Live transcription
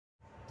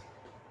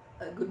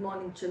Good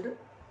morning, children.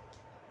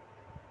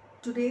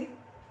 Today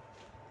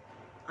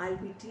I'll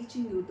be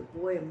teaching you the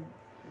poem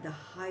The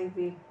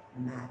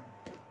Highwayman.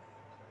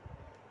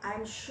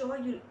 I'm sure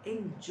you'll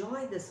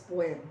enjoy this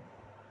poem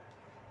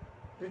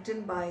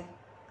written by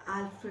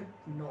Alfred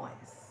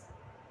Noyes.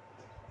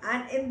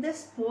 And in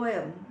this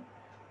poem,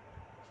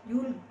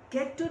 you'll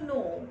get to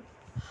know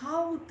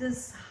how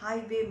this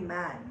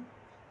highwayman,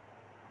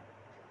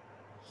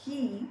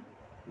 he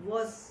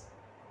was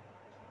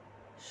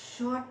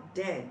shot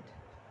dead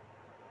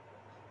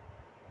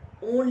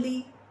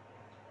only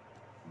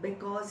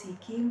because he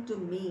came to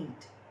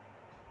meet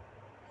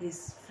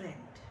his friend.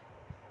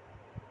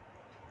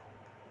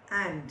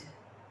 And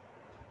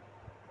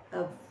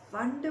a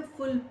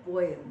wonderful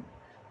poem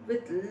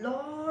with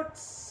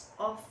lots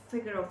of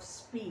figure of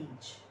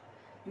speech.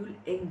 You'll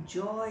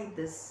enjoy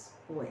this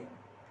poem.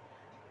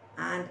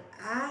 And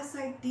as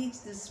I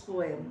teach this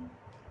poem,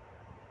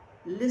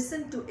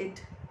 listen to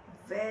it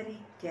very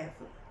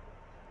carefully.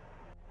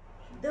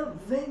 The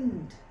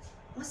wind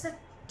was a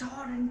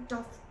torrent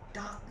of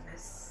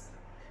darkness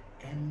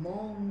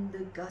among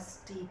the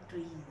gusty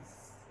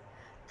trees.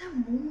 The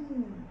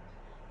moon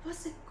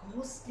was a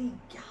ghostly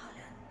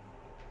galleon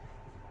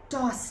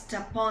tossed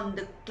upon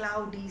the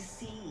cloudy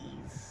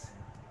seas.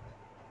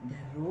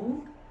 The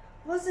road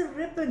was a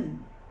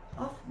ribbon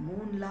of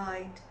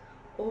moonlight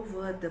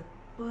over the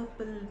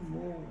purple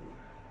moor,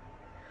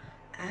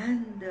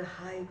 and the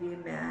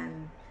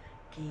highwayman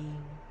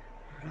came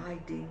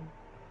riding.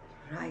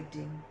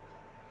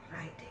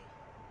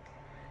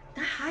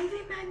 The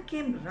highwayman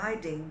came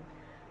riding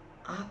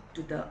up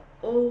to the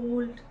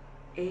old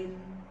inn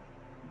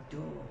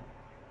door.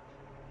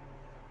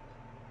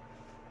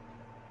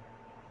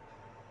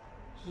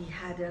 He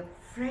had a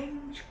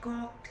French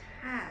cocked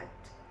hat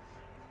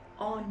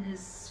on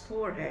his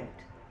forehead,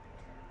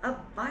 a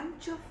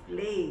bunch of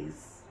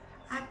lace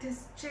at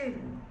his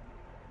chin,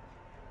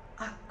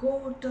 a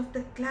coat of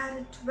the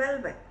claret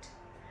velvet,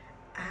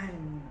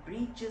 and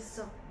breeches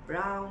of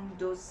brown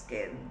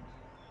doeskin.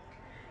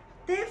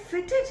 They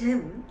fitted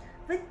him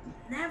with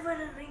never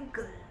a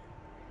wrinkle.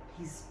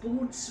 His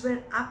boots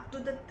were up to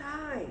the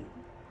thigh,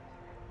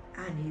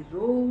 and he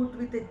rode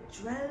with a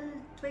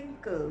jewelled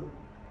twinkle.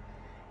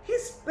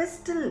 His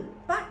pistol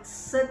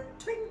butts a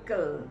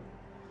twinkle,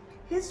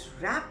 his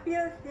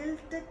rapier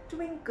hilt a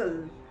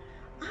twinkle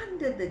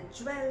under the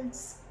jewelled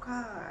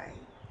sky.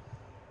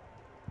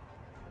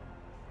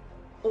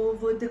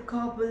 Over the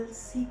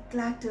cobbles he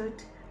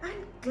clattered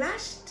and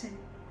clashed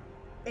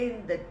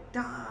in the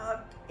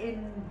dark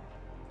inn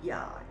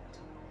yard.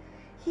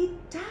 He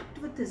tapped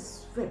with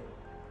his whip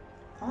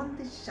on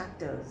the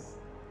shutters,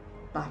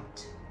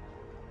 but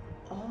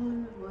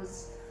all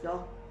was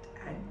locked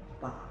and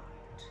barred.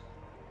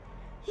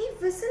 He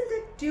whistled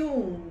a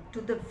tune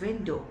to the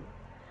window,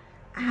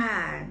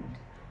 and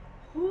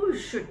who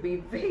should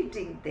be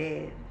waiting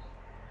there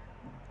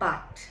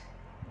but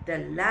the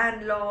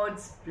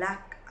landlord's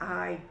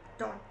black-eyed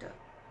daughter?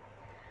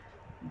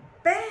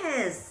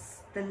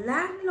 Bess, the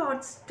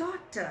landlord's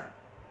daughter,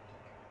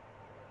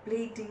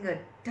 plaiting a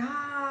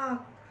dark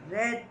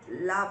red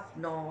love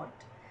knot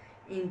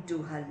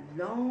into her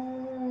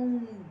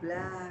long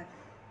black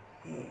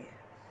hair.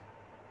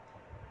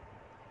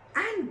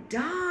 And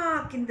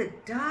dark in the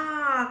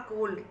dark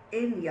old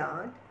inn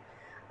yard,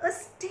 a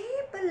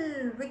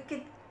stable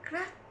wicket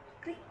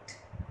creaked,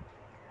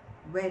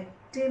 where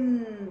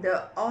Tim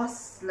the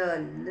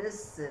ostler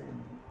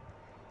listened.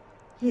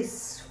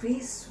 His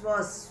face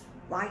was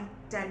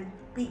white and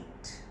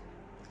peaked.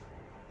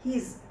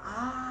 His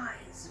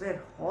eyes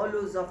were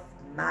hollows of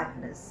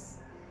madness,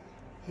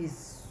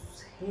 his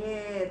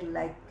hair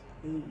like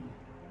hay.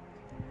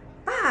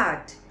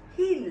 But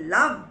he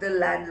loved the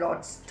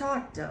landlord's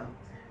daughter,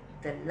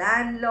 the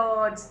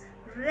landlord's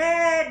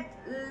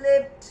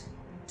red-lipped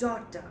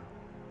daughter.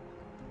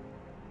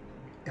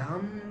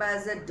 Dumb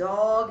as a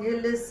dog he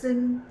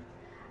listened,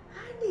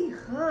 and he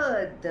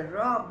heard the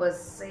robbers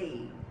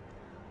say,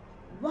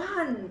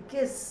 "One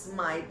kiss,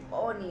 my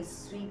bonny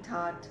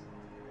sweetheart,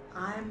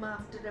 I'm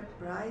after a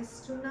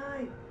prize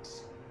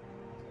tonight.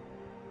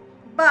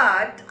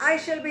 But I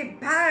shall be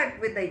back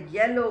with the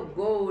yellow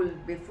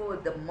gold before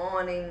the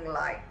morning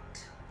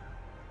light.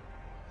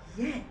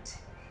 Yet,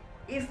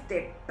 if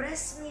they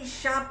press me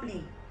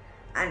sharply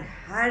and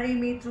harry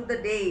me through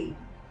the day,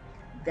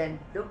 then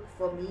look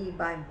for me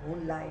by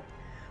moonlight.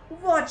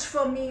 Watch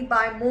for me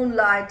by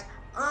moonlight.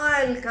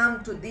 I'll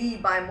come to thee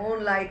by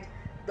moonlight,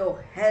 though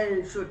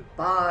hell should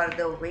bar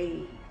the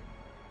way."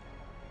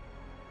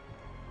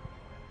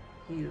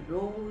 He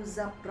rose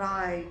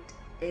upright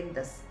in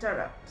the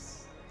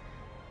stirrups.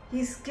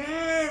 He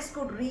scarce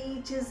could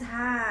reach his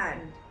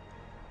hand,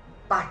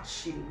 but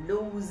she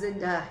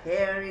loosened her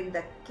hair in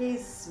the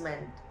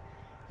casement.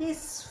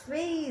 His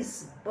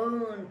face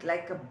burnt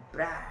like a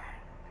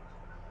brand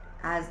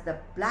as the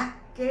black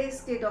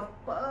cascade of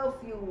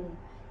perfume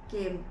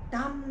came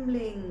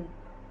tumbling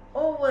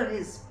over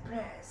his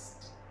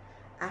breast,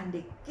 and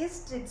he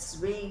kissed its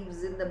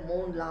waves in the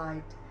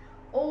moonlight.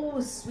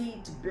 Oh,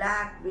 sweet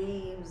black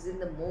waves in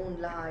the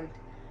moonlight,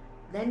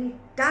 Then he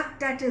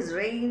tugged at his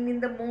rein in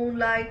the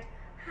moonlight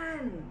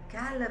and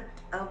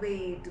galloped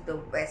away to the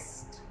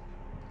west.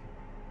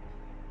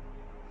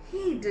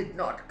 He did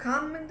not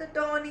come in the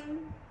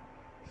dawning,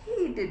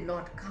 he did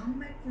not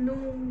come at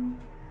noon,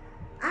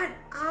 and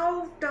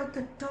out of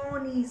the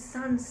tawny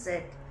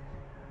sunset,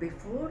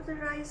 before the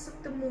rise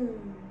of the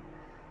moon,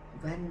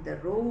 when the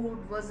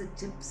road was a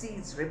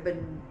gypsy's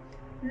ribbon,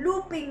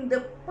 looping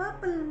the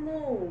purple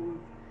moor,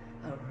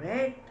 a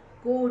red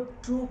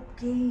coat troop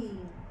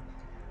came,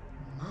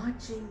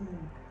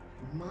 marching,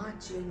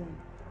 marching,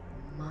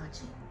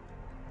 marching.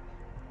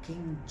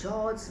 King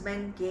George's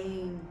men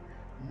came,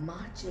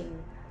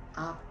 marching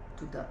up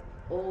to the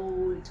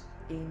old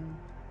inn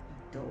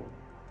door.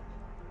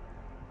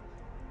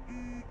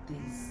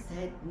 They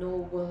said no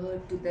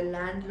word to the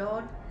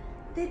landlord,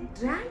 they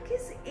drank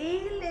his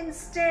ale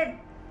instead,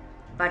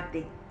 but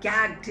they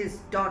gagged his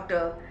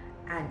daughter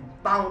and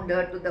bound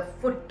her to the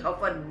foot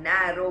of a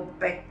narrow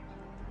bed.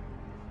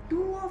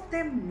 Two of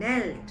them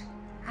knelt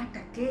at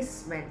a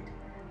casement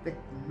with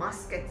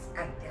muskets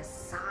at their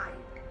side.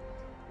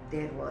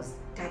 There was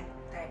death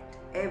at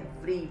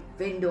every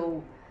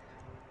window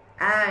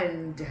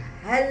and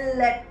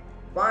hell at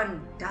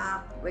one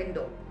dark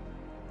window.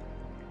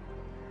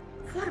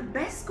 For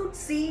Bess could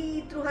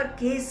see through her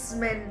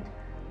casement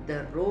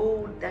the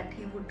road that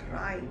he would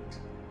ride.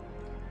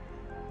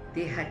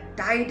 They had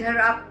tied her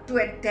up to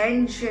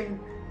attention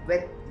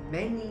with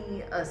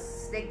many a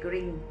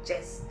sniggering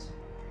jest.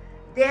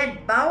 They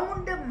had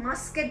bound a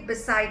musket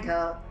beside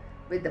her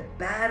with the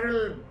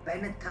barrel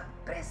beneath her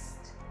breast.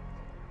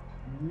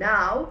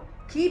 Now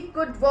keep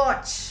good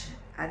watch,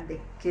 and they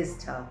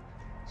kissed her.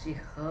 She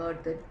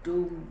heard the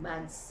doomed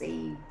man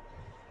say,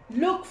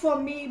 "Look for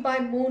me by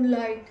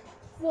moonlight,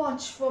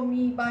 watch for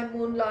me by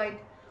moonlight.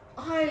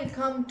 I'll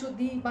come to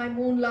thee by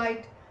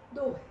moonlight,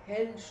 though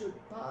hell should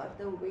bar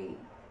the way."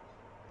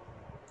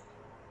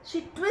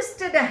 She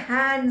twisted her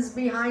hands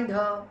behind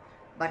her,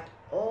 but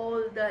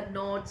all the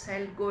knots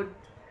held good.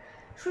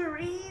 She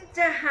reached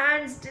her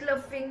hands till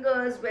her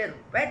fingers were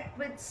wet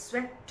with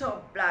sweat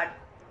or blood.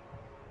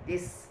 They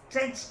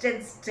stretched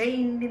and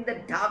strained in the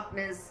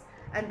darkness,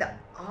 and the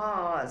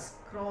hours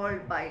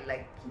crawled by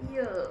like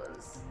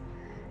years.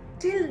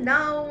 Till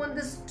now, on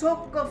the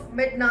stroke of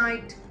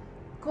midnight,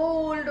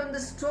 cold on the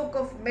stroke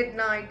of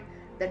midnight,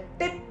 the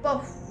tip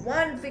of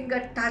one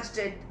finger touched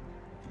it.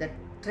 The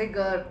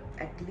trigger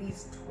at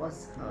least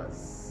was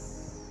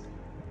hers.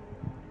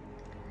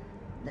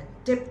 The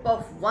tip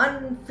of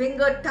one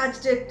finger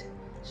touched it.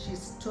 She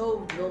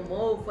strove no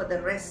more for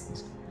the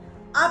rest.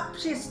 Up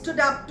she stood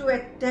up to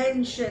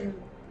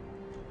attention.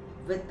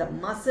 With the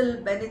muzzle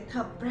beneath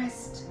her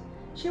breast,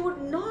 she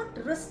would not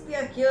risk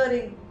their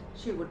hearing.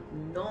 She would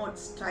not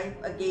strive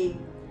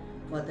again,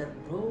 for the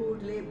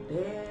road lay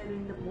bare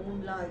in the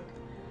moonlight,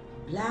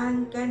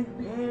 blank and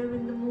bare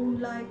in the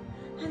moonlight,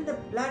 and the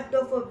blood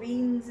of her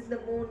veins in the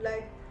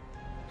moonlight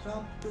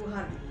throbbed to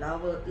her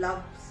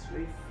love's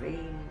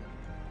refrain.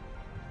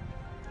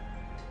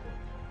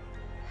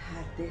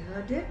 Had they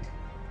heard it?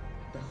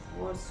 The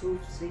horse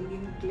hoofs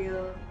ringing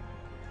clear,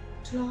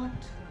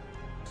 trot,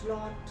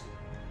 trot,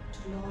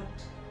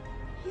 trot.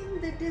 In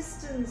the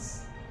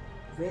distance,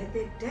 were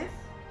they deaf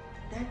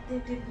that they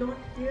did not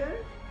hear?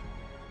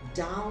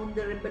 Down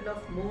the ribbon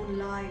of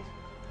moonlight,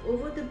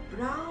 over the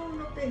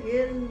brown of the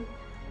hill,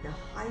 the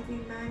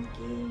highwayman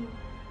came,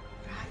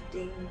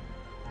 riding,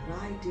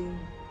 riding,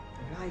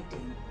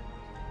 riding.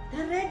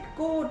 The red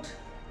coat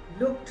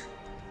looked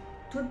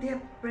to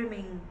their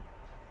brimming.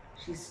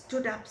 She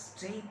stood up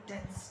straight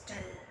and still.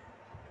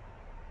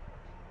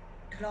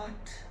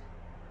 Trot,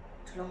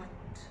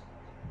 trot,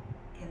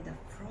 in the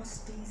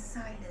frosty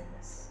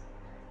silence.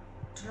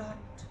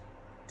 Trot,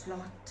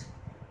 trot,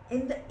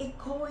 in the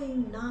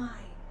echoing night.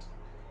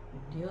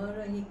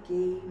 Nearer he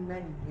came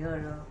and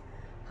nearer.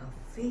 Her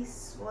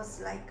face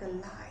was like a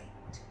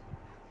light.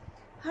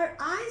 Her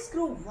eyes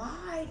grew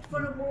wide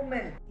for a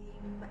moment.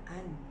 Came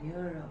and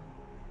nearer.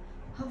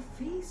 Her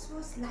face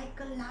was like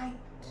a light.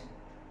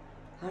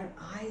 Her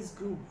eyes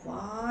grew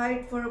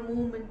wide for a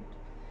moment.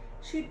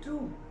 She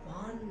drew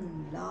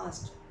one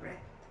last breath.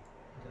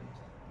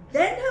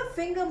 Then her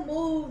finger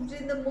moved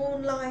in the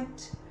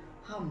moonlight.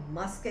 Her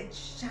musket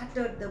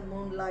shattered the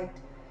moonlight,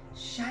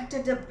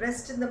 shattered her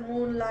breast in the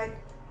moonlight,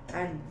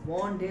 and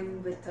warned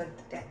him with her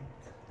death.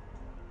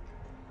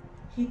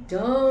 He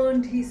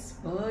turned, he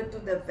spurred to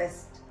the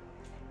west.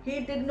 He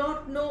did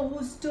not know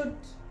who stood,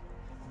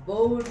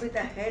 bowed with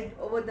her head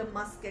over the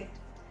musket,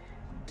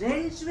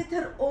 drenched with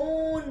her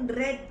own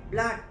red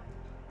blood.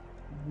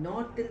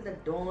 Not till the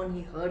dawn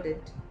he heard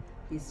it.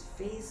 His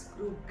face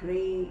grew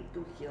grey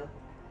to hear.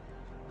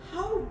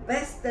 How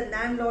best the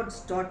landlord's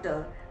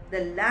daughter,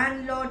 the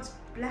landlord's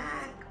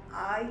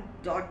black-eyed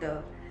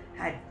daughter,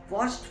 had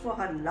watched for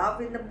her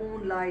love in the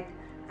moonlight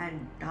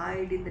and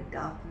died in the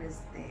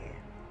darkness there.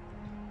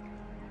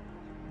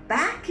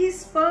 Back he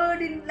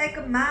spurred in like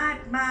a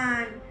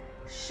madman,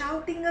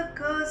 shouting a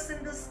curse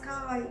in the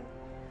sky,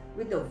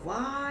 with the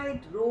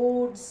wide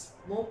road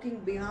smoking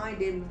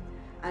behind him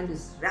and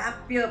his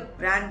rapier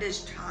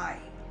brandished high.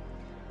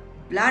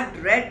 Blood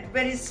red were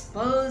his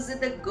spurs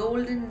in the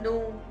golden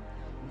noon,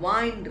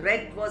 wine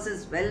red was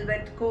his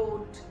velvet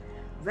coat.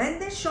 When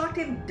they shot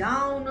him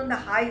down on the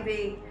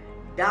highway,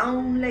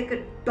 down like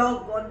a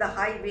dog on the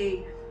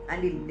highway,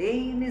 and he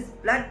lay in his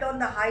blood on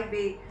the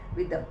highway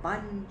with a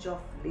bunch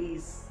of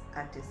lace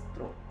at his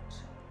throat.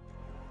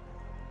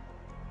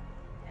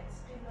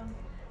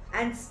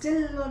 And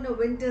still on a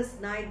winter's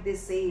night, they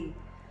say,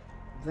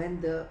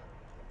 when the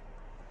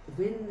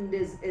wind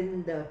is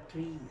in the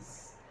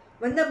trees,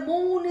 when the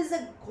moon is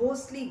a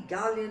ghostly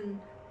galleon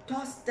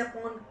tossed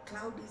upon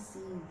cloudy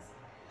seas,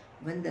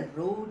 when the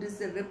road is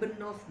a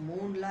ribbon of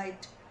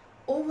moonlight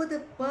over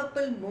the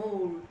purple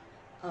moor,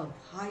 a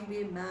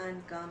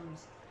highwayman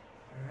comes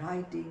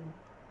riding,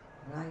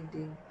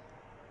 riding,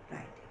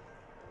 riding.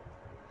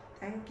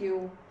 Thank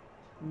you.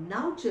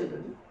 Now,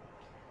 children,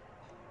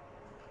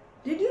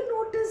 did you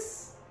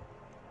notice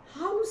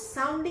how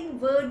sounding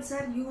words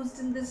are used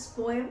in this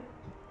poem?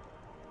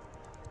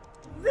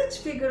 Which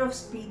figure of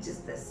speech is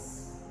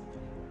this?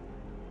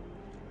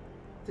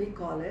 We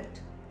call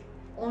it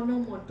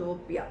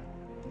onomatopoeia,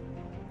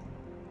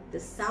 the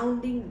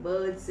sounding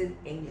words in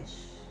English.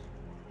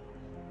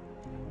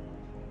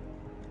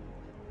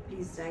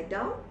 Please write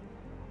down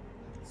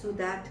so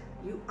that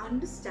you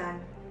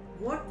understand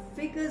what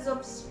figures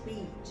of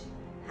speech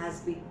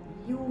has been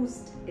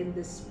used in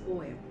this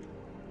poem.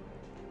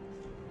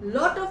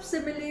 Lot of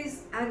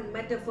similes and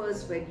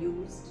metaphors were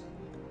used.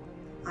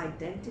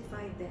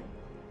 Identify them.